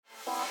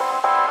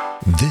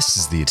This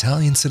is the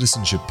Italian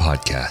Citizenship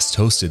Podcast,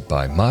 hosted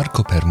by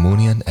Marco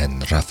Permunian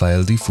and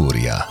Rafael Di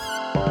Furia.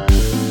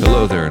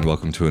 Hello there, and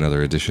welcome to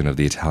another edition of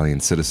the Italian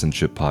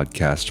Citizenship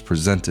Podcast,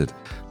 presented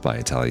by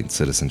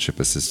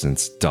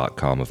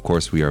ItaliancitizenshipAssistance.com. Of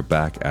course, we are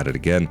back at it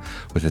again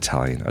with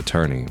Italian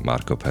attorney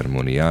Marco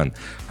Permunian.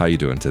 How are you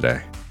doing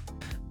today?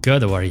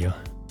 Good, how are you?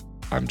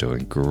 I'm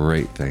doing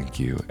great, thank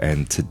you.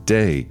 And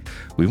today,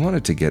 we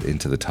wanted to get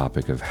into the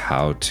topic of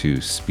how to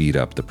speed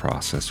up the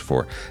process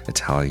for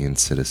Italian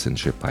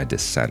citizenship by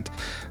descent.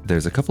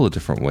 There's a couple of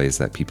different ways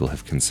that people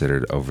have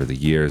considered over the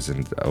years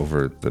and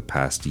over the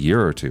past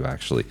year or two,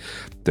 actually.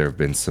 There have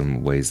been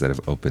some ways that have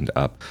opened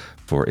up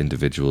for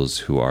individuals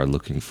who are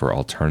looking for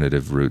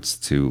alternative routes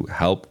to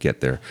help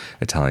get their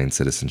Italian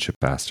citizenship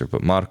faster.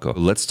 But Marco,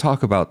 let's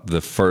talk about the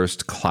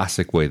first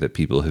classic way that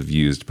people have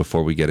used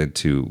before we get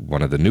into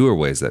one of the newer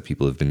ways that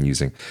people have been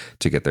using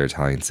to get their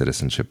Italian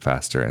citizenship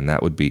faster. And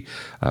that would be,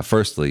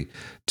 firstly,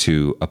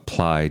 to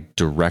apply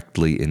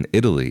directly in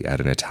Italy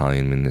at an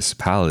Italian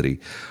municipality.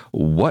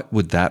 What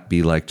would that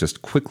be like,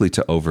 just quickly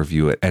to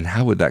overview it, and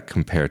how would that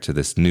compare to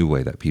this new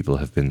way that people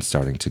have been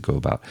starting to go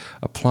about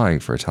applying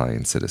for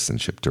Italian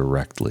citizenship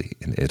directly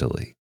in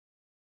Italy?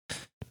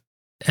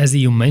 As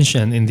you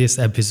mentioned in this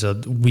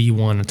episode, we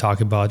want to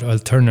talk about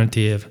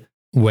alternative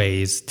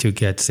ways to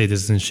get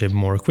citizenship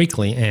more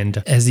quickly.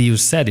 And as you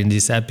said in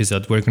this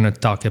episode, we're going to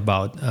talk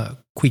about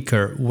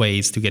quicker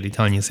ways to get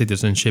Italian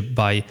citizenship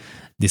by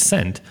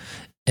descent.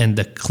 And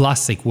the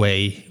classic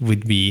way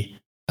would be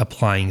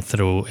applying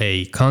through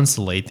a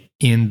consulate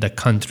in the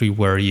country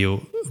where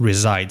you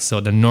reside.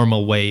 So the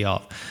normal way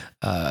of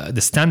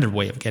the standard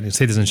way of getting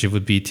citizenship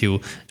would be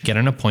to get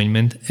an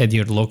appointment at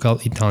your local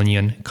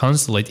Italian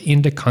consulate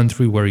in the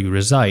country where you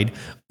reside,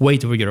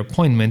 wait for your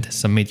appointment,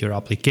 submit your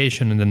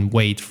application, and then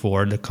wait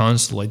for the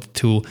consulate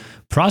to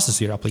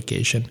process your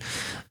application.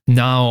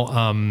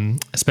 Now,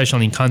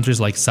 especially in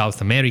countries like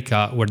South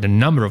America, where the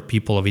number of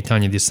people of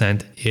Italian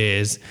descent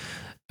is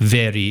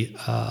very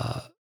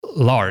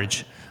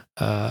large,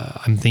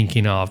 I'm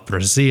thinking of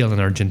Brazil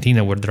and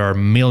Argentina, where there are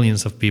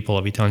millions of people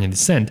of Italian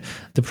descent.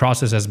 The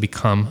process has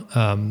become,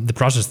 the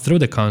process through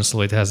the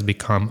consulate has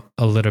become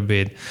a little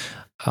bit,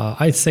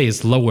 I'd say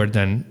it's lower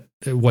than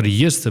what it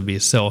used to be.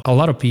 So a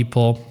lot of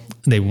people,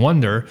 they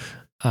wonder,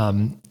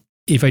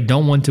 if I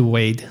don't want to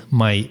wait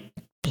my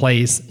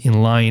place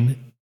in line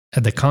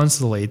at the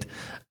consulate,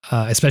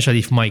 especially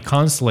if my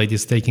consulate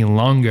is taking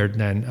longer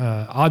than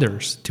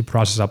others to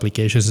process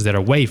applications, is there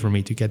a way for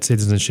me to get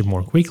citizenship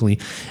more quickly?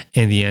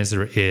 And the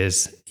answer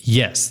is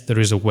yes, there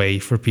is a way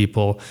for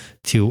people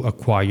to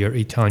acquire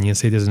Italian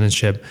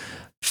citizenship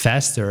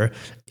faster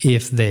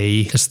if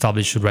they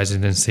establish a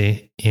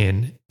residency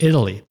in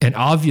Italy. And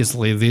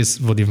obviously,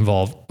 this would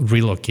involve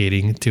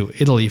relocating to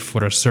Italy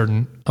for a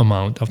certain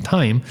amount of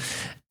time.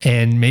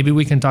 And maybe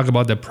we can talk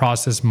about the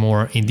process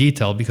more in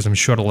detail, because I'm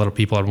sure a lot of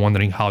people are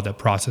wondering how the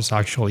process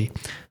actually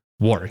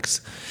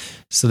works.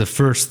 So the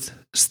first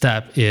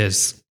step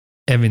is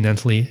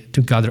evidently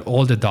to gather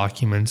all the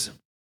documents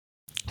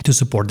to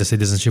support the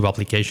citizenship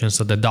application.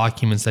 So the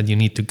documents that you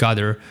need to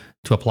gather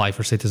to apply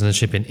for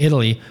citizenship in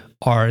Italy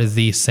are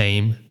the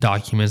same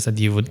documents that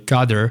you would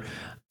gather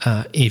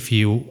if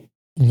you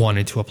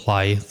wanted to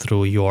apply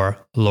through your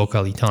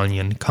local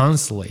Italian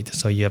consulate.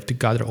 So you have to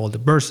gather all the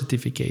birth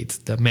certificates,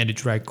 the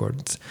marriage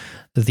records,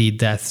 the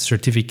death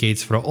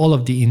certificates for all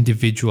of the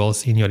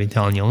individuals in your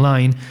Italian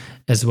line,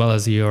 as well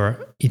as your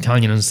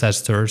Italian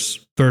ancestor's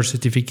birth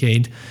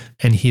certificate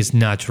and his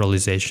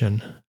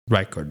naturalization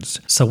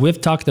records. So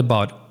we've talked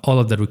about all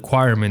of the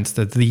requirements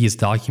that these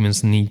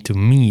documents need to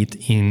meet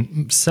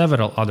in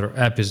several other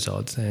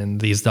episodes, and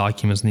these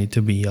documents need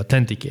to be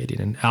authenticated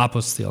and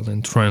apostilled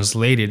and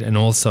translated, and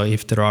also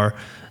if there are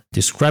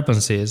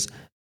discrepancies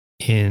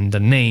in the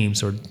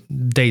names or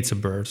dates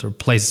of birth or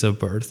places of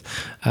birth,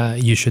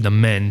 you should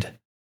amend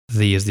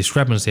these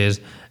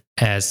discrepancies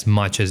as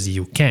much as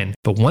you can.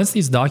 But once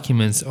these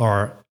documents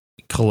are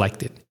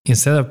collected,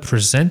 instead of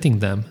presenting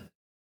them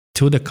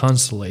to the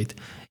consulate,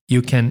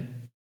 you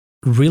can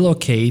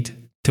relocate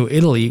to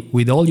Italy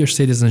with all your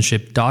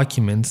citizenship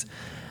documents,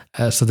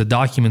 so the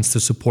documents to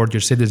support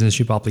your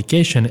citizenship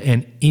application,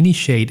 and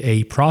initiate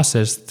a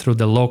process through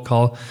the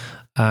local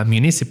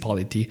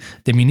municipality,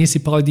 the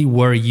municipality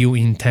where you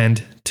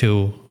intend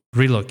to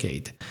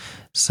relocate.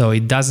 So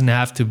it doesn't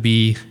have to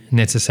be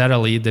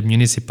necessarily the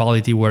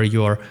municipality where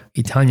your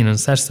Italian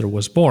ancestor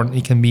was born.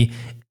 It can be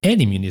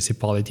any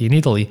municipality in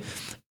Italy.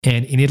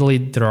 And in Italy,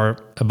 there are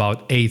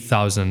about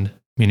 8,000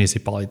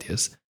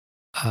 municipalities.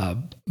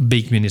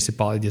 Big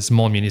municipalities,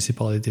 small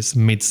municipalities,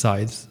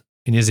 mid-sized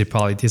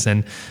municipalities.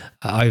 And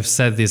I've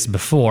said this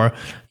before,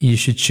 you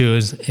should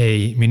choose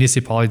a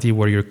municipality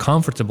where you're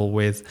comfortable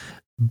with,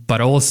 but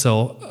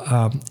also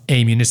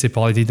a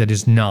municipality that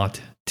is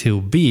not too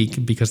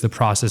big, because the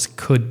process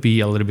could be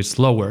a little bit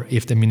slower.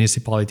 If the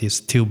municipality is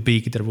too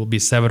big, there will be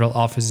several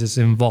offices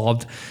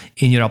involved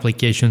in your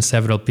application,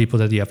 several people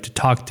that you have to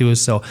talk to.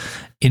 So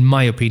in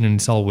my opinion,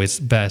 it's always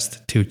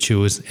best to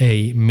choose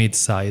a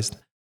mid-sized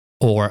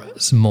or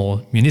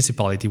small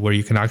municipality where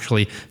you can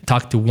actually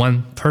talk to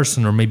one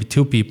person or maybe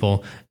two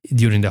people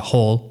during the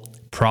whole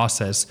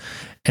process.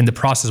 And the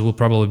process will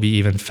probably be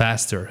even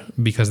faster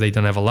because they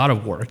don't have a lot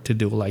of work to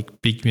do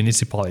like big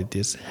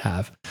municipalities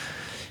have.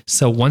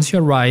 So once you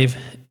arrive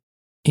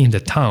in the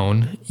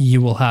town,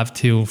 you will have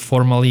to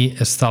formally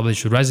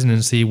establish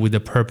residency with the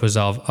purpose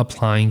of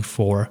applying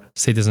for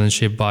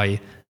citizenship by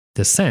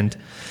descent.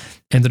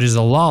 And there is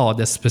a law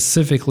that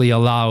specifically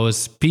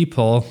allows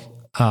people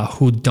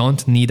who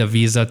don't need a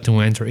visa to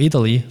enter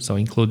Italy, so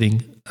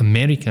including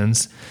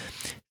Americans,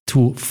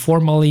 to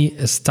formally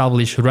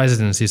establish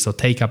residency, so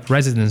take up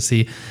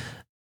residency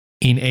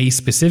in a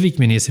specific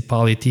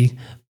municipality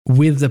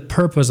with the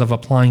purpose of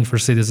applying for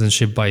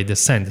citizenship by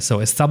descent. So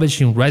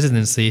establishing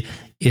residency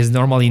is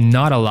normally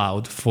not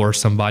allowed for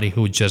somebody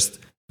who just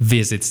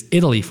visits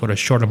Italy for a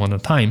short amount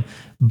of time.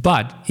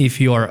 But if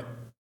you're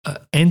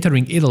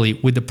entering Italy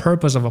with the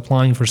purpose of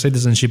applying for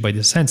citizenship by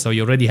descent, so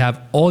you already have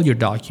all your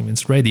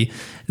documents ready,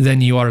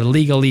 then you are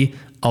legally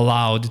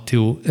allowed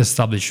to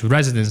establish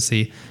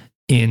residency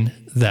in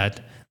that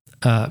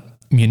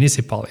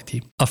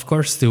municipality. Of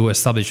course, to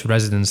establish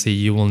residency,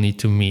 you will need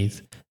to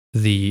meet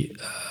the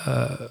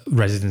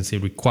residency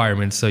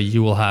requirements. So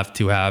you will have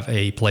to have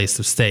a place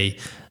to stay,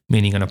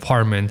 meaning an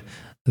apartment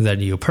that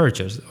you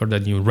purchased or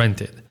that you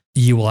rented.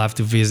 You will have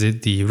to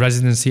visit the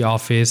residency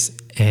office,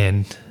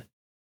 and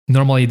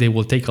normally they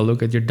will take a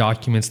look at your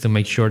documents to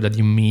make sure that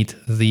you meet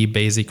the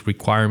basic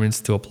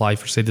requirements to apply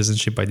for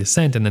citizenship by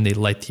descent, and then they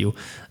let you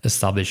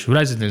establish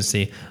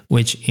residency,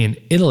 which in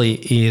Italy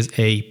is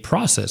a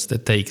process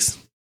that takes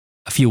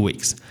a few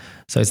weeks.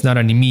 So it's not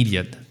an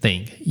immediate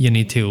thing. You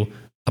need to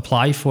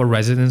apply for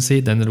residency,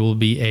 then there will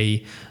be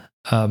a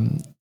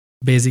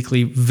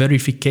basically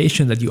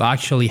verification that you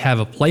actually have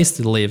a place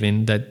to live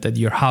in, that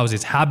your house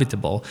is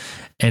habitable.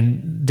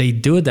 And they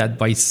do that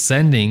by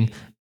sending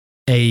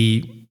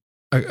a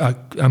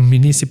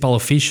municipal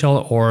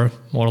official, or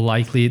more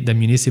likely the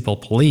municipal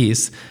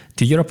police,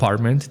 to your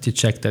apartment to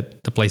check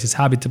that the place is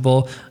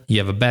habitable, you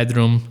have a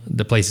bedroom,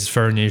 the place is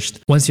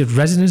furnished. Once your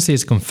residency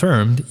is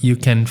confirmed, you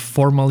can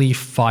formally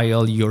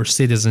file your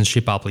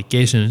citizenship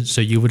application. So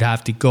you would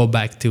have to go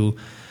back to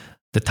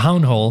the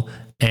town hall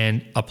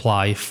and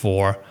apply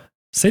for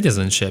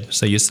citizenship.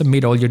 So you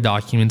submit all your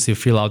documents, you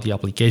fill out the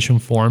application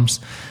forms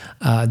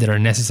that are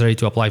necessary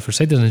to apply for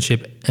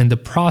citizenship, and the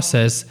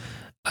process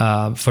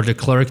for the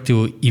clerk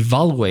to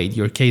evaluate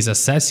your case,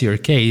 assess your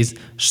case,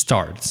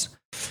 starts.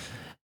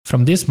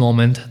 From this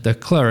moment, the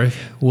clerk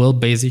will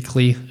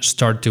basically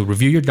start to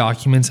review your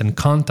documents and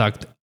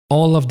contact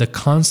all of the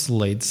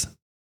consulates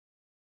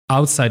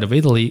outside of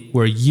Italy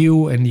where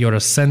you and your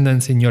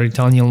ascendants in your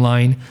Italian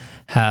line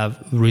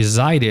have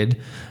resided,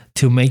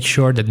 to make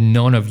sure that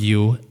none of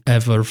you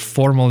ever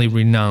formally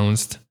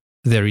renounced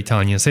their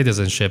Italian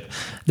citizenship.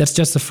 That's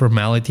just a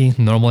formality.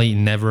 Normally, it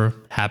never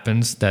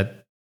happens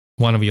that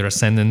one of your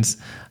ascendants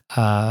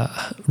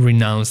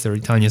renounce their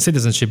Italian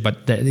citizenship,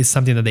 but that is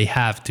something that they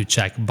have to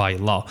check by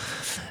law.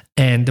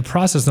 And the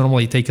process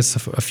normally takes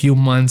a few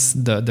months.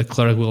 The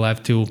clerk will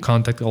have to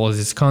contact all of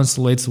these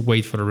consulates,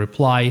 wait for a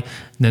reply,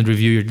 then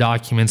review your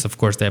documents. Of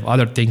course, they have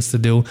other things to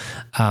do.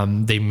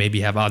 They maybe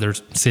have other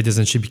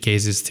citizenship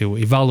cases to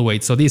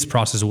evaluate. So this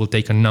process will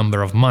take a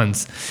number of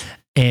months.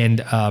 And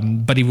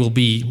but it will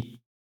be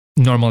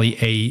normally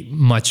a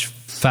much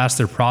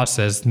faster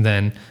process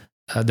than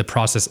the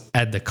process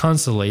at the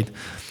consulate.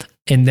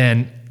 And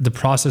then the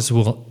process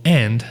will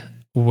end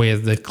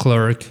with the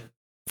clerk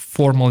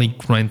formally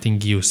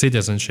granting you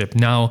citizenship.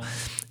 Now,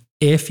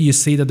 if you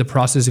see that the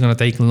process is going to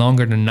take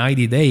longer than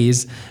 90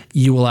 days,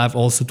 you will have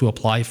also to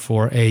apply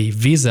for a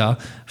visa,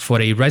 for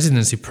a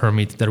residency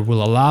permit that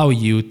will allow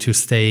you to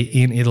stay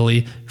in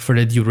Italy for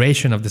the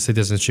duration of the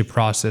citizenship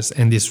process.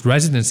 And this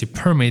residency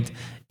permit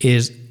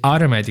is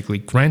automatically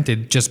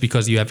granted just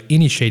because you have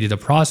initiated a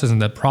process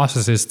and that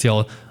process is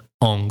still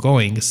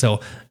ongoing. So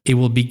it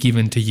will be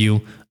given to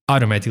you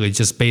automatically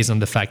just based on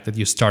the fact that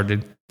you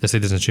started the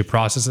citizenship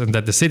process and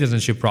that the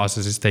citizenship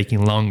process is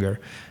taking longer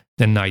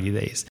than 90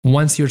 days.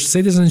 Once your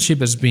citizenship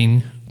has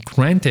been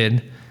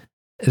granted,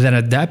 then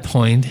at that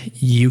point,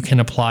 you can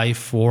apply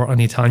for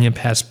an Italian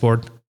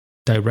passport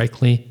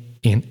directly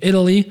in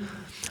Italy,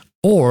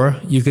 or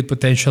you could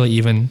potentially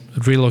even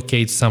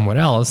relocate somewhere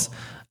else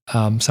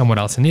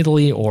in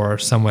Italy or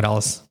somewhere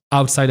else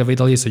outside of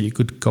Italy. So you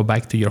could go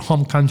back to your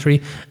home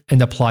country and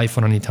apply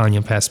for an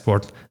Italian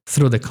passport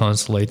through the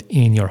consulate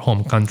in your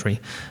home country.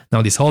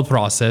 Now, this whole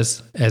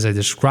process, as I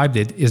described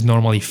it, is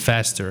normally a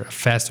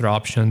faster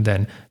option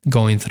than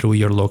going through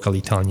your local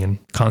Italian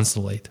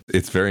consulate.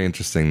 It's very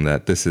interesting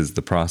that this is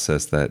the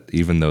process that,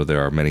 even though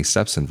there are many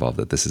steps involved,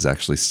 that this is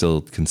actually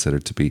still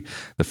considered to be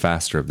the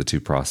faster of the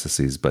two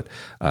processes. But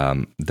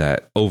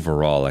that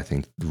overall, I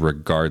think,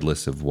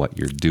 regardless of what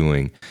you're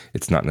doing,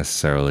 it's not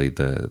necessarily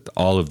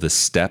all of the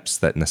steps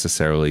that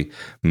necessarily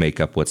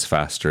make up what's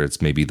faster.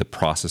 It's maybe the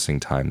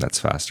processing time that's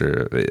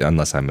faster,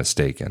 unless I'm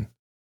mistaken.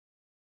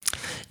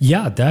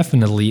 Yeah,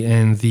 definitely.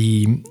 And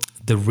the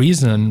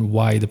reason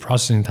why the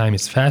processing time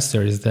is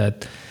faster is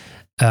that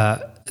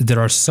there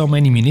are so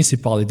many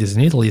municipalities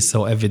in Italy,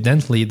 so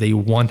evidently they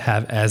won't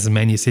have as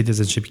many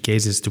citizenship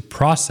cases to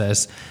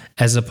process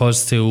as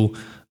opposed to,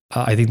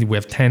 I think we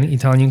have 10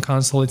 Italian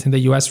consulates in the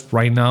US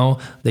right now.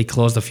 They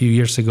closed a few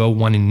years ago,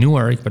 one in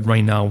Newark, but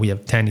right now we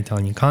have 10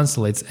 Italian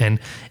consulates, and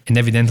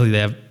evidently they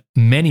have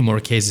many more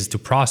cases to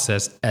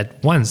process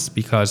at once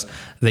because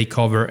they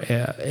cover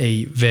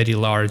a very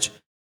large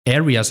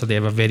area, so they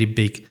have a very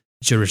big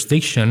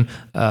jurisdiction.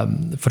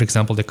 For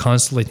example, the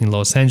consulate in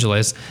Los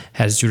Angeles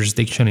has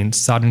jurisdiction in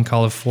Southern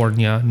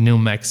California, New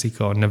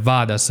Mexico,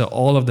 Nevada. So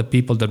all of the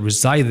people that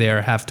reside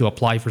there have to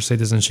apply for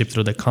citizenship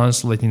through the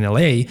consulate in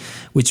LA,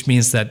 which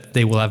means that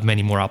they will have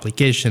many more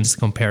applications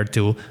compared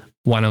to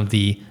one of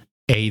the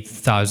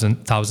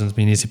 8,000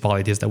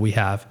 municipalities that we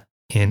have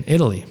in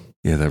Italy.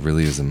 Yeah, that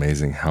really is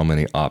amazing how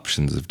many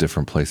options of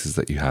different places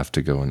that you have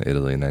to go in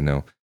Italy. And I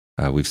know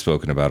we've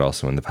spoken about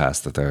also in the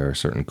past that there are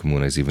certain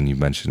comunes, even you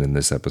mentioned in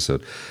this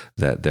episode,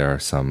 that there are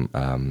some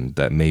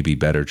that may be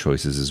better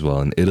choices as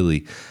well in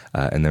Italy.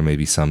 And there may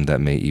be some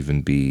that may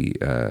even be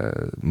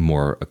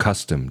more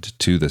accustomed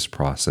to this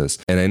process.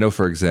 And I know,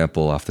 for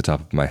example, off the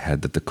top of my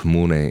head, that the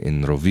comune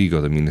in Rovigo,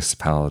 the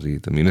municipality,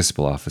 the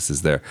municipal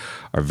offices there,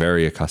 are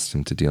very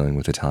accustomed to dealing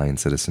with Italian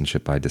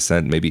citizenship by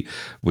descent. Maybe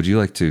would you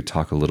like to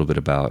talk a little bit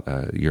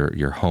about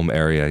your home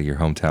area, your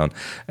hometown,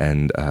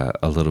 and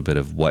a little bit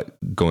of what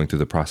going through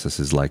the process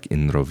is like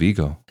in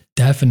Rovigo?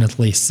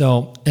 Definitely.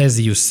 So,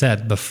 as you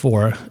said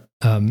before,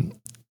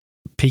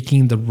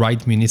 picking the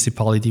right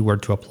municipality where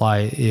to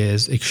apply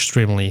is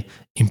extremely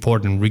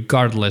important,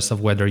 regardless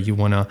of whether you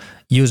want to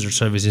use your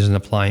services and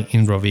apply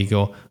in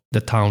Rovigo,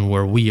 the town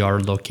where we are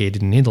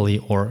located in Italy,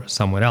 or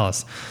somewhere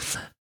else.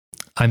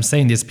 I'm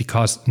saying this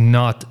because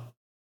not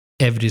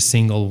every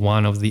single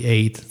one of the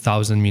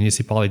 8,000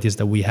 municipalities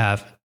that we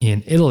have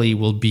in Italy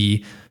will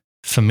be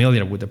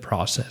familiar with the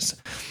process.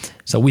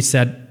 So we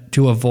said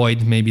to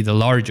avoid maybe the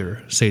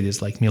larger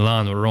cities like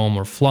Milan or Rome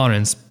or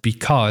Florence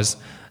because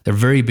they're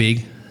very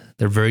big,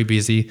 they're very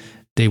busy,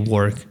 they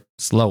work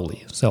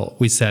slowly. So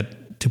we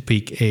said to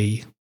pick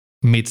a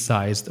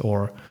mid-sized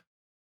or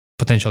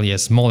potentially a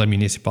smaller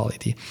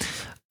municipality.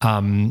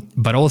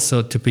 But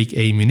also to pick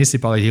a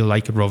municipality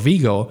like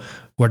Rovigo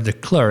where the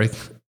clerk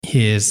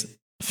is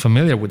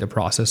familiar with the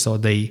process, so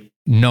they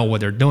know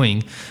what they're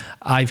doing.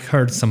 I've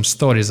heard some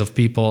stories of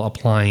people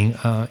applying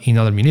in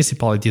other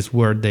municipalities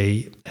where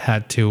they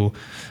had to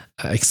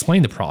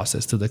explain the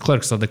process to the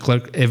clerk. So the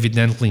clerk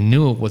evidently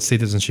knew what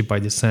citizenship by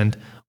descent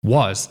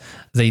was.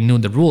 They knew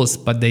the rules,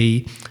 but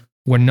they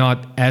were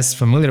not as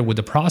familiar with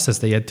the process.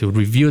 They had to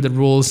review the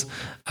rules.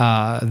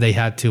 They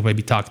had to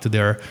maybe talk to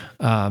their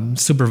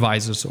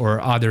supervisors or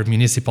other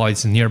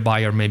municipalities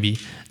nearby, or maybe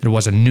there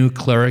was a new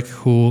clerk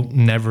who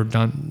never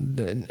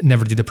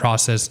did the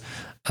process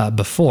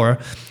before,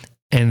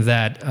 and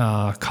that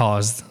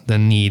caused the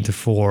need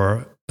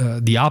for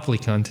the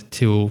applicant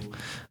to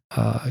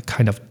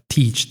kind of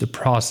teach the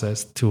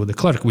process to the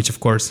clerk, which of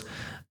course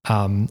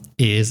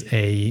is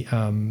a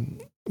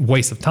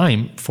waste of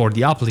time for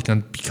the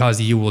applicant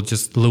because you will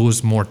just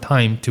lose more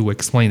time to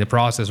explain the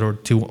process or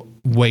to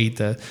wait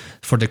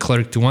for the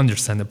clerk to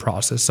understand the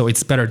process. So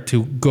it's better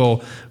to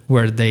go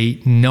where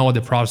they know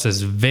the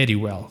process very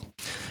well.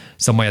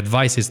 So my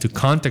advice is to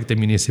contact the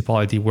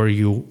municipality where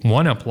you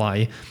want to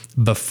apply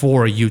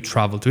before you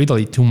travel to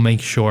Italy to make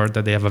sure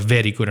that they have a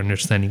very good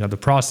understanding of the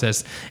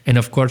process. And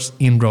of course,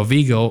 in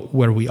Rovigo,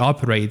 where we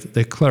operate,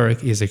 the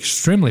clerk is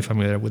extremely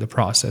familiar with the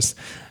process.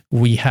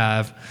 We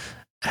have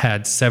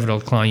had several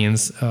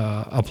clients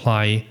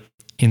apply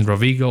in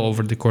Rovigo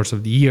over the course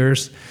of the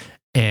years.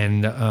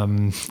 And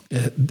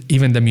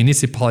even the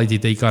municipality,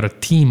 they got a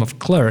team of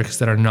clerks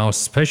that are now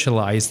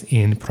specialized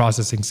in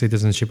processing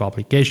citizenship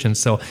applications.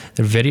 So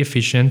they're very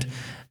efficient.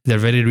 They're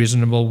very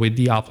reasonable with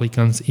the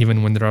applicants,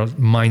 even when there are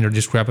minor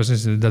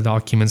discrepancies in the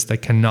documents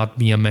that cannot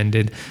be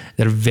amended.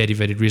 They're very,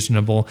 very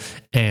reasonable,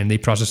 and they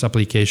process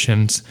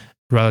applications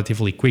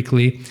relatively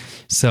quickly.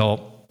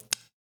 So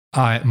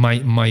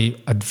my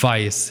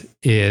advice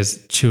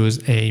is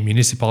choose a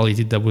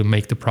municipality that will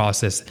make the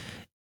process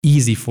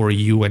easy for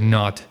you and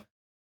not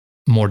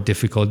more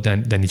difficult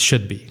than it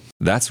should be.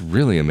 That's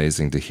really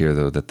amazing to hear,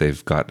 though, that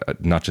they've got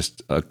not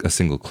just a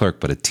single clerk,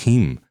 but a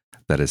team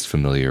that is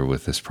familiar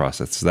with this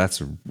process. So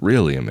that's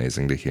really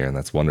amazing to hear. And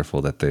that's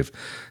wonderful that they've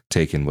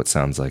taken what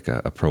sounds like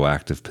a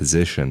proactive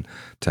position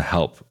to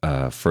help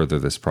further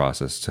this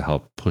process, to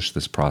help push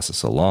this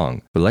process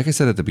along. But like I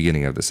said at the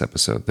beginning of this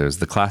episode, there's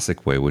the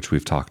classic way, which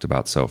we've talked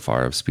about so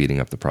far, of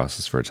speeding up the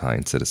process for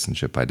Italian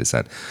citizenship by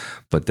descent.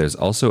 But there's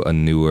also a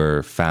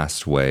newer,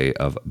 fast way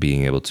of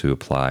being able to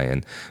apply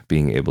and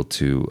being able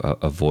to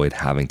avoid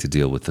having to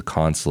deal with the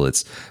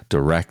consulates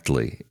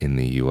directly in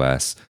the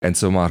US. And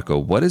so, Marco,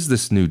 what is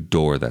this new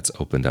door that's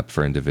opened up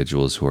for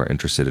individuals who are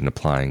interested in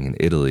applying in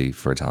Italy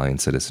for Italian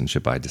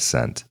citizenship by descent?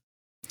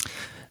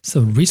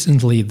 So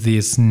recently,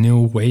 this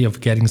new way of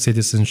getting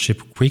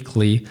citizenship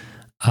quickly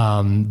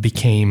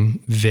became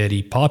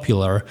very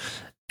popular,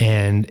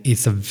 and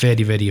it's a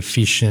very, very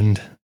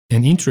efficient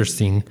and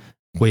interesting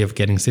way of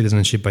getting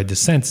citizenship by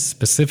descent,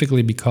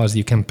 specifically because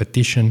you can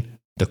petition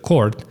the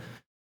court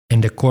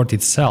and the court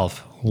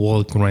itself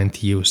will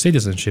grant you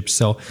citizenship.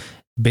 So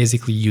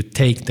basically, you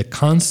take the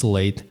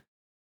consulate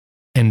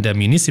and the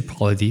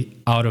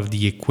municipality out of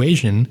the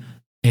equation,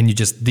 and you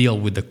just deal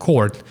with the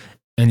court.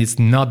 And it's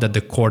not that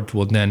the court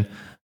will then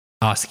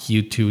ask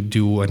you to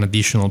do an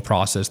additional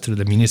process through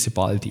the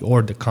municipality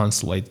or the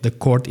consulate. The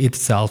court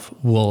itself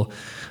will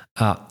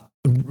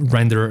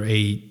render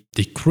a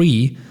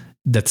decree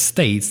that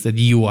states that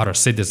you are a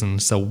citizen.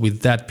 So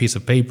with that piece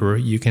of paper,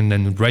 you can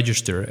then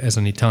register as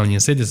an Italian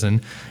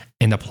citizen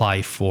and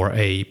apply for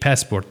a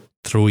passport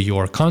through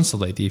your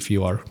consulate if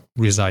you are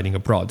residing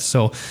abroad.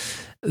 So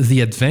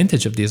the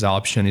advantage of this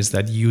option is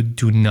that you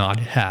do not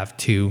have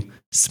to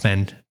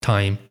spend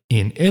time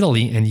in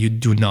Italy, and you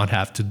do not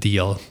have to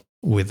deal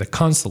with the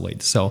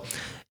consulate. So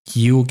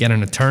you get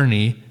an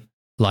attorney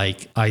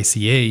like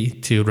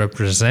ICA to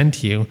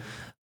represent you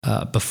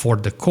before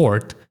the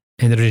court,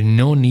 and there is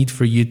no need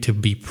for you to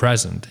be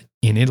present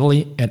in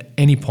Italy at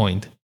any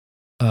point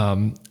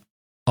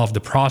of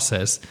the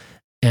process,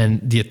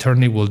 and the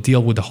attorney will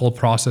deal with the whole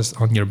process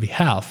on your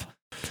behalf.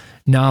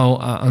 Now,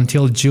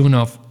 until June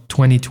of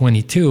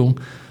 2022,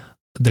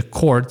 the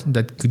court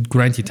that could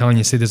grant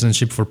Italian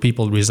citizenship for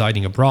people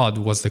residing abroad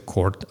was the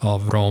Court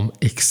of Rome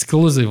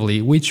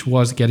exclusively, which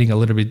was getting a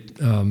little bit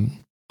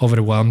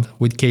overwhelmed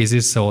with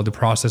cases. So the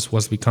process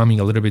was becoming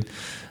a little bit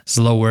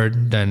slower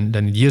than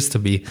it used to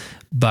be.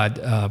 But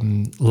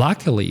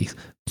luckily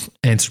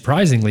and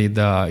surprisingly,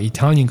 the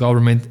Italian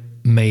government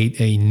made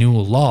a new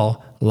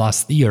law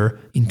last year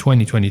in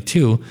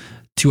 2022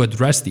 to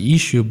address the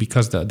issue,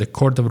 because the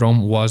Court of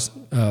Rome was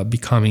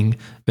becoming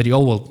very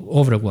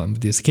overwhelmed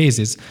with these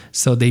cases.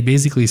 So they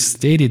basically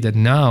stated that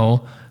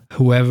now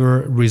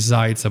whoever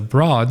resides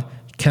abroad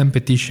can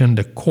petition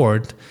the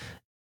court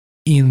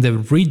in the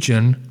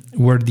region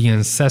where the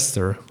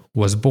ancestor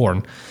was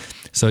born.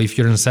 So if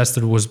your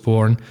ancestor was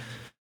born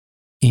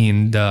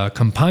in the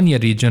Campania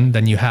region,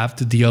 then you have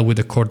to deal with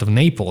the Court of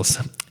Naples.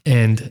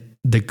 And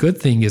the good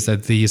thing is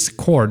that these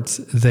courts,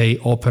 they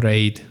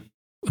operate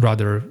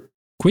rather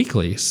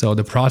quickly. So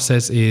the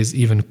process is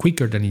even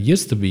quicker than it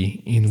used to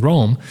be in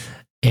Rome.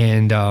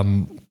 And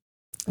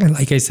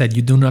like I said,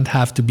 you do not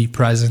have to be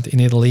present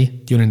in Italy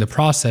during the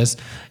process.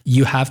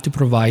 You have to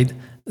provide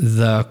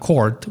the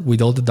court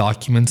with all the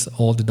documents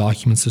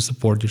to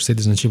support your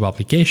citizenship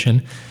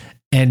application.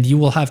 And you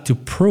will have to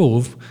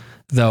prove,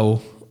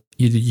 though,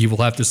 you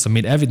will have to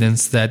submit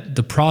evidence that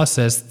the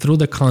process through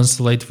the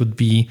consulate would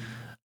be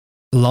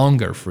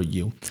longer for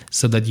you,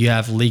 so that you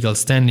have legal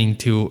standing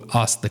to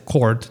ask the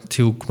court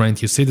to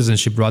grant you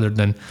citizenship rather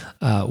than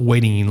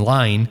waiting in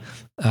line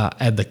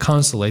at the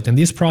consulate. And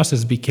this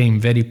process became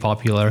very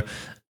popular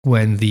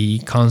when the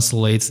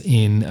consulates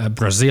in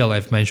Brazil,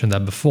 I've mentioned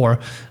that before,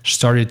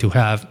 started to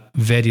have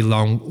very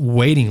long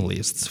waiting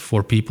lists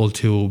for people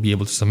to be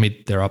able to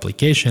submit their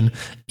application.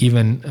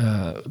 Even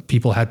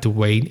people had to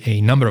wait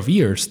a number of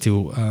years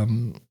to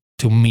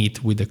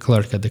meet with the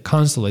clerk at the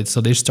consulate.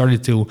 So they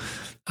started to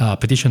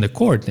petition the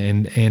court,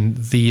 and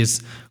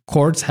these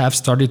courts have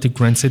started to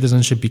grant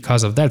citizenship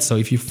because of that. So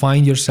if you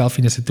find yourself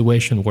in a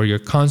situation where your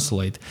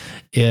consulate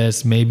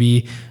is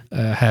maybe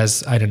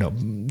has, I don't know,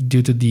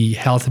 due to the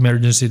health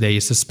emergency, they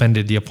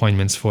suspended the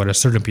appointments for a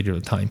certain period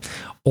of time,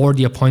 or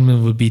the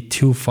appointment would be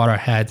too far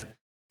ahead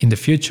in the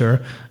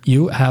future,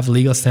 you have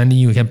legal standing.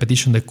 You can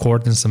petition the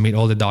court and submit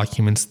all the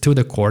documents to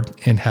the court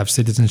and have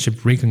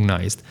citizenship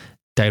recognized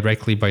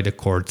directly by the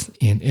court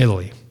in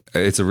Italy.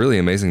 It's really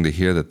amazing to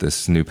hear that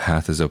this new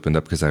path has opened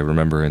up, because I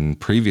remember in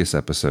previous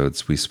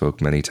episodes, we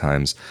spoke many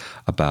times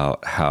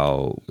about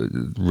how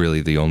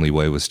really the only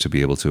way was to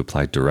be able to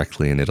apply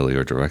directly in Italy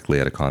or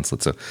directly at a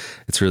consulate. So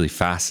it's really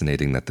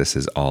fascinating that this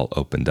is all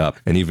opened up.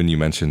 And even you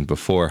mentioned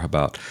before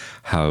about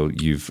how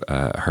you've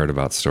heard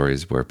about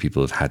stories where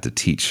people have had to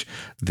teach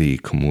the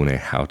comune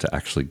how to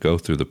actually go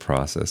through the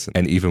process.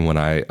 And even when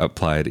I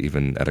applied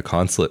even at a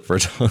consulate for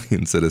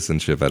Italian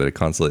citizenship, at a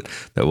consulate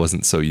that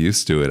wasn't so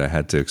used to it, I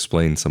had to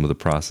explain some of the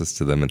process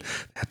to them, and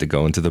had to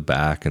go into the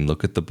back and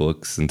look at the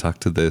books and talk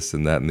to this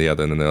and that and the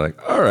other. And then they're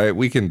like, all right,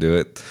 we can do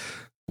it,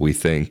 we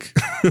think.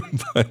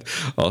 But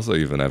also,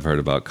 even I've heard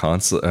about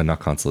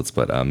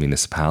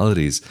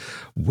municipalities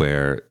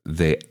where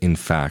they in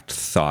fact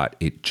thought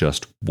it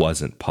just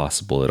wasn't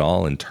possible at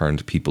all and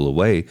turned people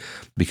away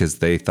because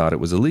they thought it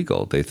was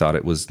illegal. They thought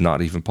it was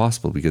not even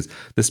possible because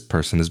this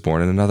person is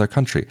born in another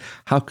country.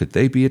 How could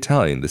they be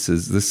Italian?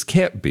 This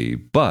can't be,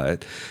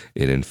 but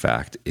it in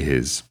fact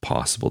is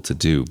possible to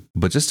do.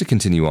 But just to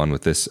continue on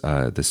with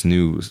this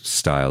new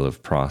style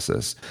of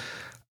process,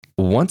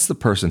 once the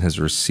person has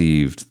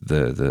received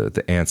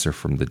the answer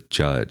from the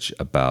judge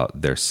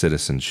about their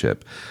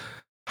citizenship,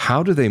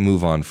 how do they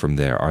move on from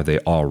there? Are they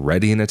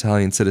already an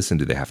Italian citizen?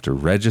 Do they have to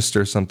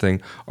register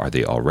something? Are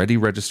they already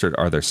registered?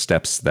 Are there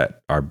steps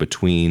that are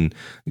between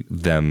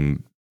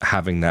them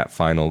having that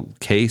final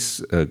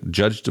case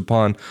judged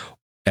upon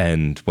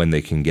and when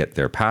they can get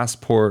their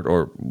passport?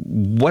 Or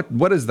what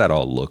does that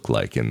all look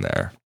like in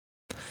there?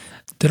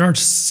 There are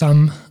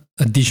some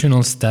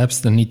additional steps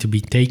that need to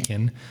be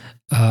taken.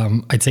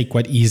 I'd say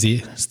quite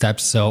easy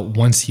steps. So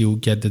once you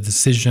get the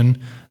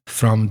decision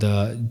from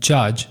the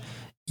judge,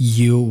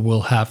 you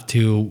will have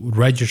to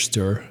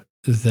register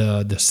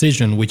the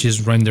decision, which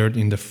is rendered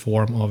in the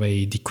form of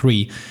a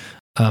decree.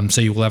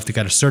 So you will have to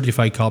get a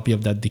certified copy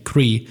of that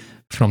decree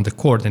from the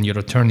court, and your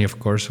attorney, of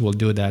course, will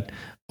do that,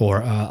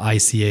 or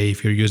ICA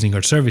if you're using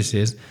our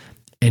services,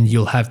 and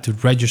you'll have to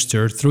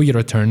register through your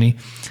attorney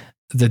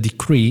the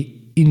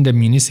decree in the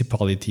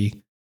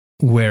municipality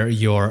where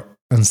your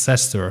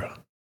ancestor,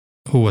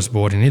 who was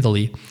born in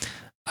Italy,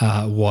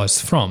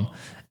 was from.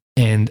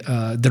 And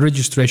the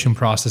registration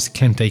process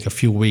can take a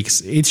few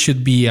weeks. It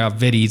should be a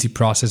very easy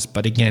process,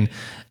 but again,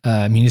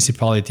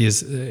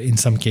 municipalities, in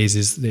some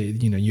cases,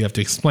 you have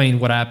to explain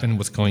what happened,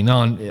 what's going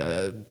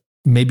on.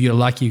 Maybe you're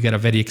lucky, you get a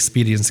very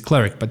experienced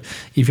clerk, but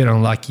if you're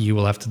unlucky, you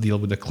will have to deal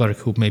with a clerk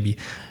who maybe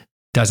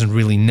doesn't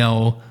really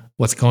know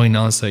what's going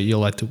on. So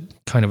you'll have to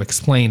kind of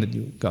explain that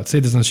you got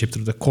citizenship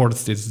through the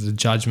courts. This is the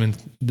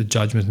judgment. The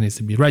judgment needs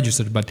to be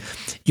registered, but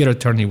your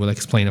attorney will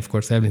explain, of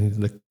course, everything to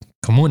the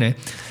comune.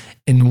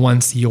 And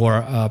once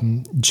your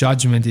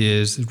judgment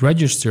is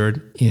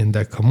registered in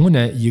the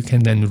comune, you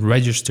can then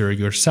register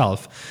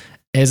yourself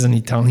as an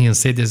Italian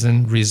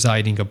citizen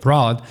residing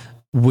abroad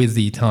with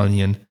the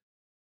Italian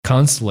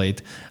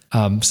consulate.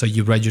 So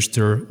you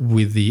register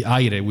with the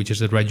AIRE, which is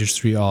the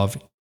registry of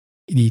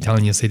the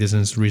Italian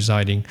citizens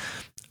residing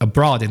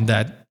abroad. And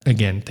that,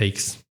 again,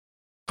 takes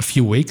a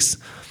few weeks.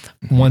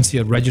 Once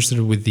you're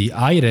registered with the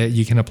AIRE,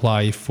 you can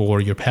apply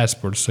for your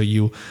passport. So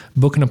you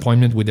book an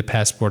appointment with the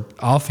passport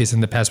office,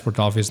 and the passport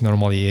office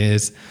normally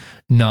is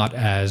not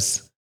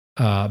as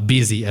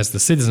busy as the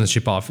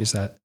citizenship office.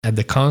 At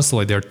the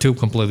consulate, there are two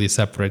completely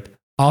separate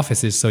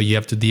offices, so you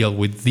have to deal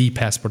with the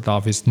passport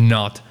office,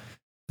 not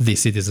the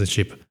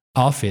citizenship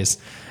office.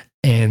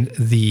 And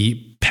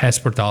the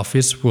passport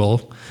office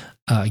will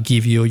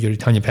give you your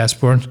Italian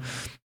passport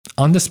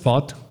on the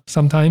spot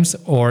sometimes,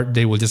 or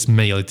they will just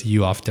mail it to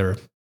you after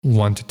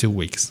 1 to 2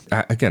 weeks.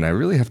 Again, I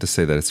really have to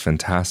say that it's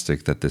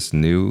fantastic that this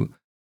new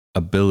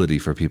ability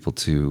for people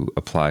to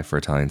apply for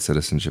Italian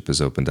citizenship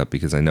is opened up,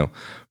 because I know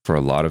for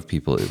a lot of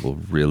people it will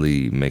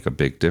really make a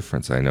big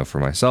difference. I know for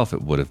myself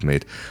it would have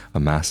made a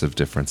massive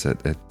difference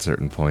at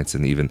certain points,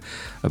 and even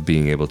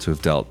being able to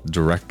have dealt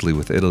directly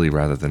with Italy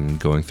rather than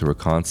going through a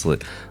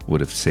consulate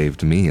would have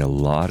saved me a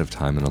lot of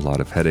time and a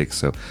lot of headaches.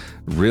 So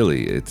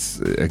really, it's,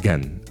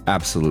 again,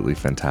 absolutely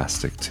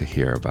fantastic to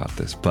hear about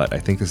this. But I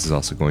think this is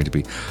also going to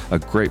be a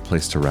great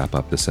place to wrap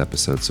up this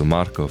episode. So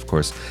Marco, of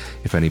course,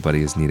 if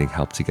anybody is needing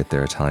help to get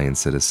their Italian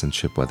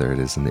citizenship, whether it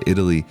is in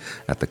Italy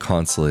at the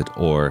consulate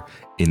or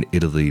in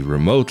Italy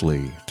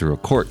remotely through a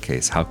court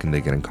case, how can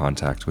they get in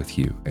contact with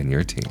you and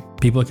your team?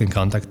 People can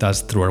contact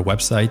us through our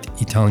website,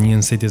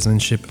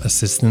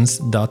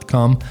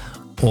 Italiancitizenshipassistance.com,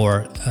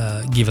 or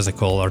give us a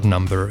call. Our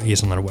number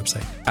is on our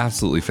website.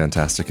 Absolutely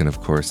fantastic. And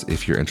of course,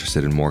 if you're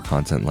interested in more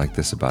content like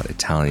this about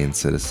Italian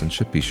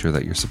citizenship, be sure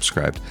that you're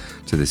subscribed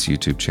to this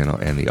YouTube channel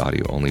and the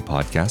audio-only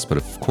podcast. But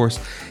of course,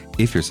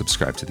 if you're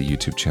subscribed to the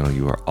YouTube channel,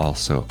 you are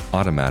also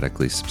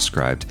automatically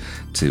subscribed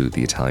to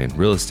the Italian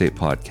Real Estate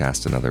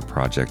Podcast, another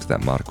project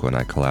that Marco and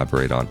I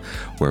collaborate on,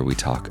 where we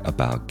talk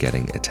about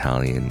getting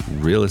Italian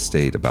real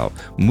estate, about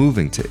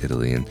moving to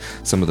Italy, and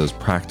some of those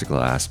practical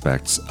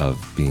aspects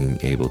of being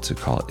able to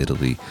call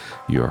Italy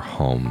your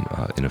home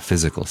in a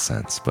physical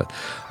sense. But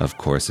of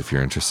course, if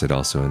you're interested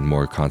also in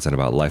more content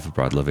about life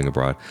abroad, living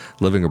abroad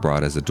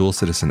as a dual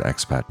citizen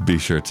expat, be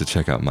sure to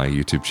check out my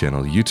YouTube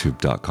channel,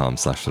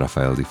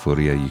 youtube.com/Rafael Di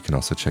Furia. You can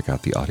also check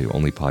out the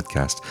audio-only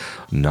podcast,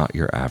 Not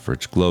Your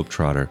Average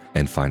Globetrotter,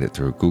 and find it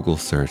through a Google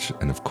search.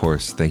 And of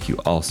course, thank you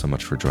all so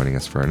much for joining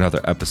us for another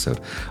episode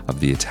of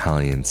the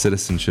Italian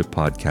Citizenship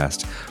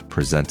Podcast,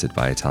 presented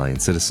by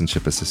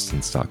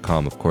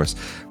Italiancitizenshipassistance.com. Of course,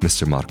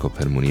 Mr. Marco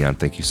Permunian,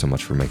 thank you so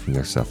much for making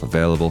yourself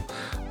available.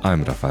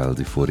 I'm Rafael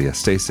Di Furia.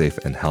 Stay safe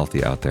and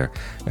healthy out there,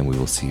 and we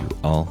will see you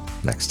all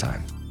next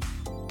time.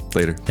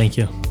 Later. Thank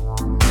you.